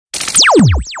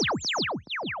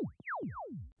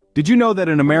Did you know that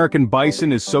an American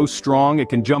bison is so strong it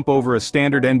can jump over a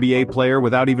standard NBA player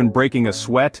without even breaking a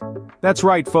sweat? That's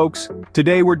right, folks.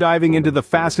 Today we're diving into the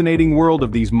fascinating world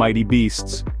of these mighty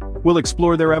beasts. We'll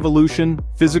explore their evolution,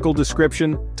 physical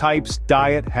description, types,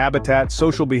 diet, habitat,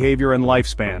 social behavior, and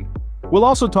lifespan. We'll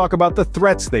also talk about the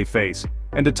threats they face.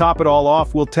 And to top it all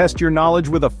off, we'll test your knowledge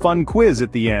with a fun quiz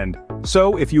at the end.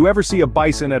 So, if you ever see a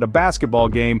bison at a basketball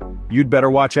game, you'd better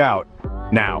watch out.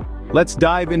 Now, let's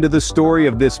dive into the story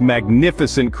of this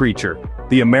magnificent creature,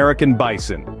 the American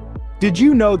bison. Did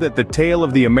you know that the tale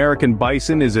of the American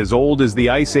bison is as old as the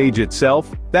Ice Age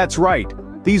itself? That's right.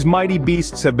 These mighty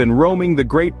beasts have been roaming the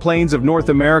Great Plains of North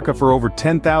America for over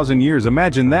 10,000 years.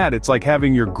 Imagine that, it's like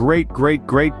having your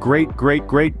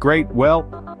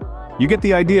well, you get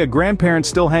the idea, grandparents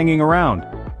still hanging around.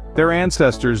 Their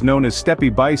ancestors, known as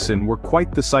steppe bison, were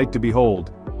quite the sight to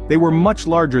behold. They were much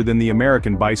larger than the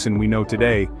American bison we know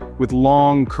today, with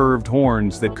long, curved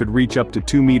horns that could reach up to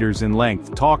 2 meters in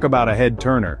length. Talk about a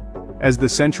head-turner. As the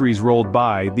centuries rolled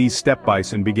by, these steppe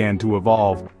bison began to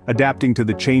evolve, adapting to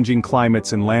the changing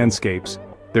climates and landscapes.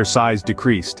 Their size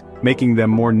decreased, making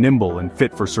them more nimble and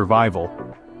fit for survival.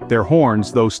 Their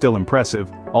horns, though still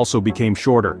impressive, also became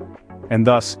shorter. And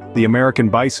thus, the American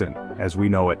bison, as we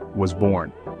know it, was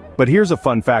born. But here's a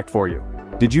fun fact for you.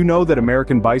 Did you know that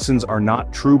American bisons are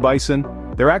not true bison?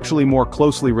 They're actually more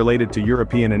closely related to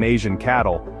European and Asian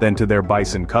cattle than to their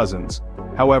bison cousins.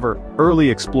 However, early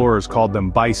explorers called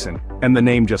them bison, and the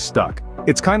name just stuck.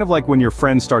 It's kind of like when your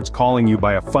friend starts calling you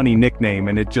by a funny nickname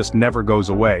and it just never goes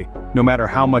away, no matter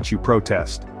how much you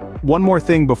protest. One more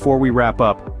thing before we wrap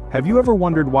up. Have you ever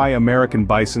wondered why American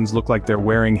bisons look like they're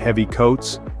wearing heavy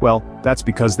coats? Well, that's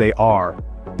because they are.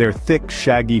 Their thick,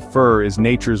 shaggy fur is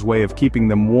nature's way of keeping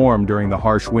them warm during the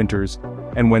harsh winters,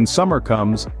 and when summer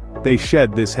comes, they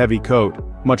shed this heavy coat,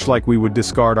 much like we would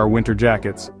discard our winter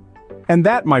jackets. And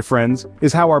that, my friends,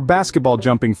 is how our basketball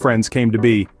jumping friends came to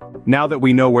be. Now that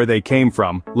we know where they came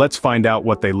from, let's find out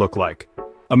what they look like.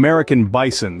 American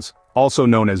bisons, also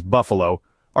known as buffalo,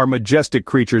 are majestic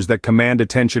creatures that command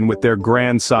attention with their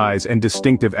grand size and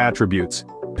distinctive attributes.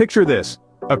 Picture this,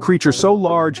 a creature so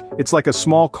large, it's like a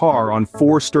small car on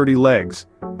 4 sturdy legs.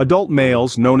 Adult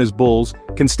males, known as bulls,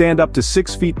 can stand up to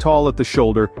 6 feet tall at the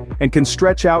shoulder and can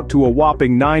stretch out to a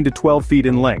whopping 9 to 12 feet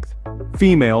in length.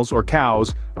 Females, or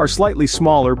cows, are slightly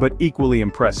smaller but equally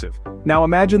impressive. Now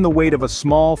imagine the weight of a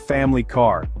small family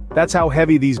car. That's how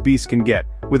heavy these beasts can get,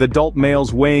 with adult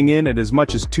males weighing in at as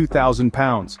much as 2,000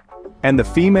 pounds. And the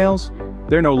females?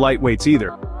 They're no lightweights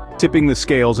either, tipping the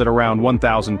scales at around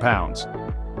 1,000 pounds.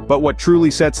 But what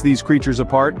truly sets these creatures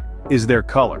apart is their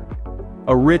color.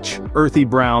 A rich, earthy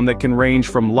brown that can range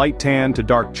from light tan to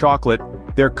dark chocolate,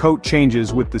 their coat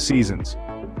changes with the seasons.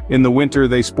 In the winter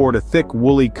they sport a thick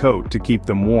woolly coat to keep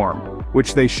them warm,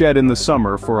 which they shed in the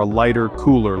summer for a lighter,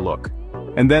 cooler look.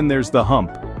 And then there's the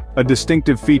hump. A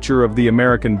distinctive feature of the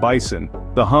American bison,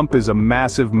 the hump is a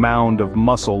massive mound of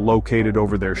muscle located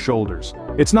over their shoulders.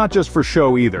 It's not just for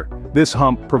show either. This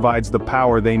hump provides the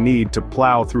power they need to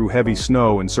plow through heavy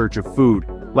snow in search of food.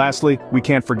 Lastly, we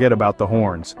can't forget about the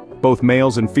horns. Both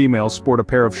males and females sport a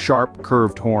pair of sharp,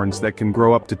 curved horns that can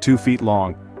grow up to 2 feet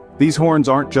long. These horns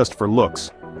aren't just for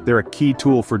looks. They're a key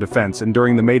tool for defense and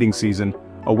during the mating season,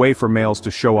 a way for males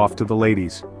to show off to the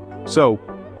ladies. So,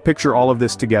 picture all of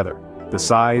this together. The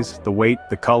size, the weight,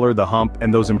 the color, the hump,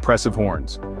 and those impressive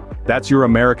horns. That's your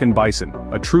American bison,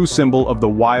 a true symbol of the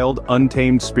wild,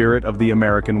 untamed spirit of the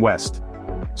American West.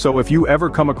 So if you ever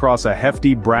come across a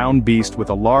hefty brown beast with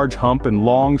a large hump and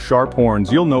long, sharp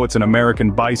horns, you'll know it's an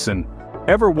American bison.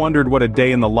 Ever wondered what a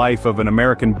day in the life of an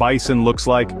American bison looks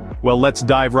like? Well, let's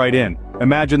dive right in.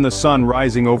 Imagine the sun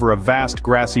rising over a vast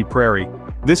grassy prairie.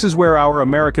 This is where our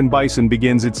American bison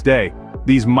begins its day.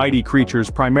 These mighty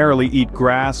creatures primarily eat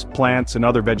grass, plants, and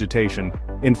other vegetation.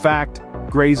 In fact,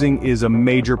 grazing is a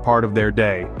major part of their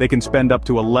day. They can spend up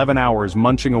to 11 hours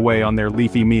munching away on their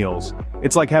leafy meals.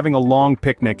 It's like having a long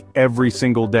picnic every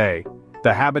single day.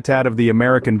 The habitat of the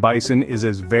American bison is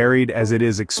as varied as it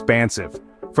is expansive.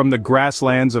 From the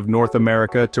grasslands of North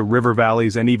America to river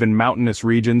valleys and even mountainous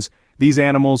regions, these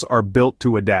animals are built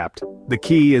to adapt. The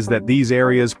key is that these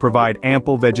areas provide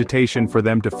ample vegetation for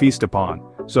them to feast upon.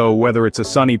 So whether it's a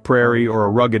sunny prairie or a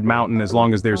rugged mountain, as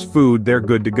long as there's food, they're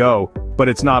good to go. But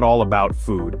it's not all about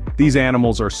food. These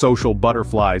animals are social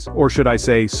butterflies, or should I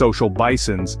say social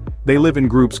bisons. They live in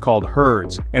groups called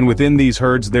herds, and within these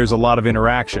herds there's a lot of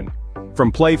interaction.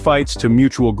 From play fights to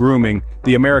mutual grooming,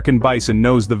 the American bison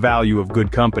knows the value of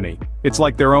good company. It's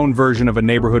like their own version of a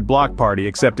neighborhood block party,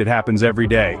 except it happens every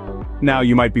day. Now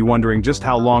you might be wondering, just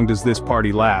how long does this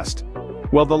party last?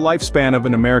 Well, the lifespan of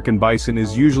an American bison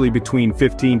is usually between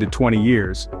 15 to 20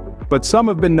 years, but some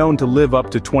have been known to live up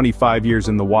to 25 years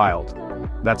in the wild.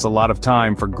 That's a lot of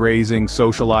time for grazing,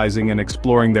 socializing, and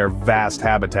exploring their vast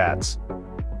habitats.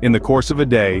 In the course of a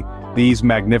day, these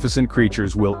magnificent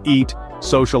creatures will eat,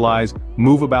 socialize,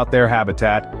 move about their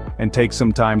habitat, and take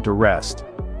some time to rest.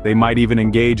 They might even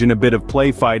engage in a bit of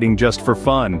play fighting just for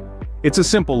fun. It's a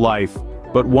simple life,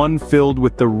 but one filled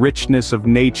with the richness of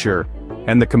nature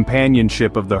and the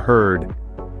companionship of the herd.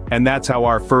 And that's how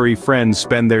our furry friends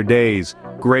spend their days,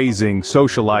 grazing,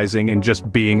 socializing, and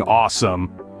just being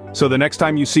awesome. So the next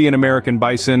time you see an American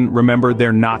bison, remember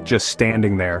they're not just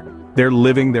standing there. They're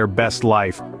living their best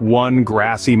life, one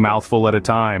grassy mouthful at a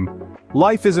time.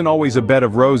 Life isn't always a bed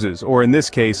of roses, or in this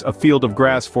case, a field of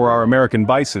grass for our American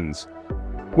bisons.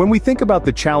 When we think about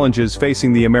the challenges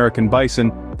facing the American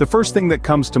bison, the first thing that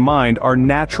comes to mind are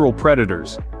natural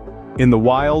predators. In the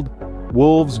wild,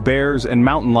 wolves, bears, and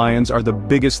mountain lions are the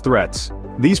biggest threats.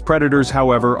 These predators,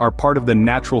 however, are part of the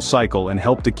natural cycle and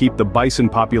help to keep the bison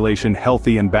population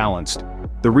healthy and balanced.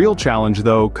 The real challenge,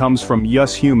 though, comes from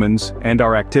us humans and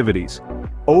our activities.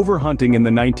 Overhunting in the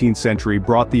 19th century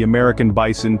brought the American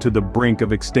bison to the brink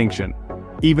of extinction.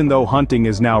 Even though hunting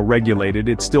is now regulated,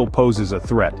 it still poses a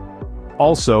threat.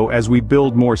 Also, as we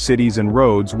build more cities and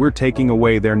roads, we're taking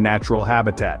away their natural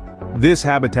habitat. This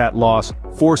habitat loss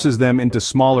forces them into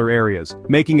smaller areas,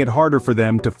 making it harder for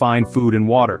them to find food and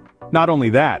water. Not only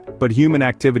that, but human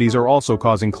activities are also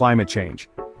causing climate change.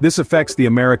 This affects the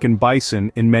American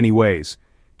bison in many ways.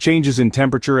 Changes in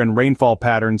temperature and rainfall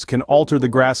patterns can alter the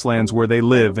grasslands where they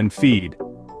live and feed.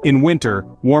 In winter,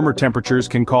 warmer temperatures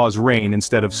can cause rain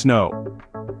instead of snow.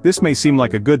 This may seem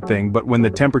like a good thing, but when the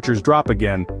temperatures drop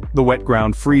again, the wet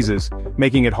ground freezes,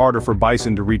 making it harder for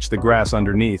bison to reach the grass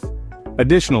underneath.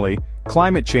 Additionally,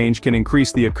 climate change can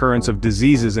increase the occurrence of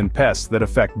diseases and pests that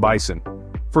affect bison.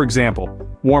 For example,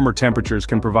 warmer temperatures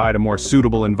can provide a more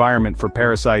suitable environment for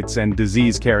parasites and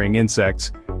disease-carrying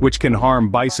insects, which can harm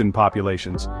bison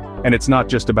populations. And it's not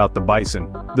just about the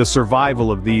bison. The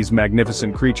survival of these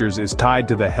magnificent creatures is tied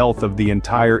to the health of the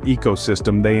entire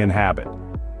ecosystem they inhabit.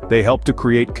 They help to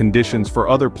create conditions for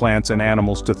other plants and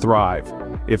animals to thrive.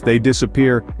 If they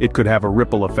disappear, it could have a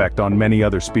ripple effect on many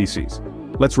other species.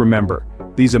 Let's remember,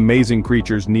 these amazing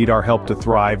creatures need our help to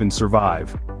thrive and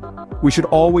survive. We should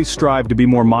always strive to be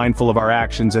more mindful of our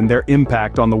actions and their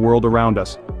impact on the world around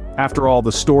us. After all,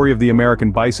 the story of the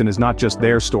American bison is not just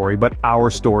their story, but our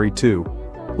story too.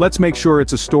 Let's make sure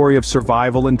it's a story of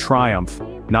survival and triumph,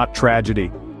 not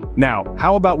tragedy. Now,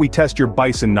 how about we test your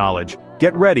bison knowledge?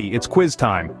 Get ready, it's quiz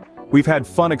time. We've had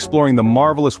fun exploring the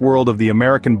marvelous world of the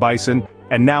American bison,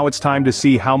 and now it's time to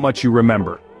see how much you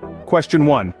remember. Question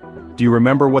 1. Do you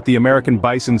remember what the American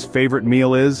bison's favorite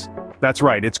meal is? That's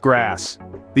right, it's grass.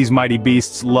 These mighty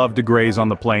beasts love to graze on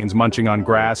the plains, munching on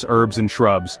grass, herbs, and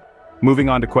shrubs. Moving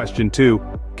on to question 2,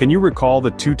 can you recall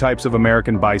the two types of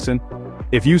American bison?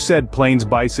 If you said plains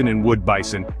bison and wood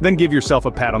bison, then give yourself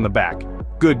a pat on the back.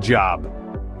 Good job.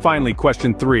 Finally,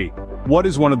 question 3, what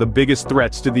is one of the biggest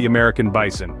threats to the American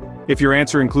bison? If your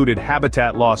answer included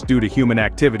habitat loss due to human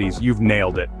activities, you've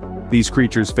nailed it. These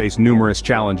creatures face numerous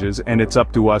challenges, and it's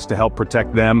up to us to help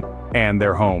protect them and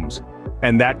their homes.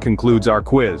 And that concludes our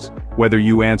quiz. Whether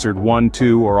you answered 1,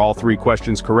 2, or all 3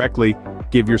 questions correctly,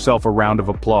 give yourself a round of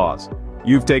applause.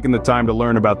 You've taken the time to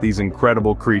learn about these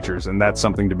incredible creatures, and that's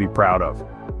something to be proud of.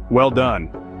 Well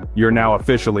done. You're now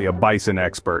officially a bison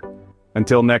expert.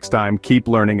 Until next time, keep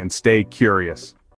learning and stay curious.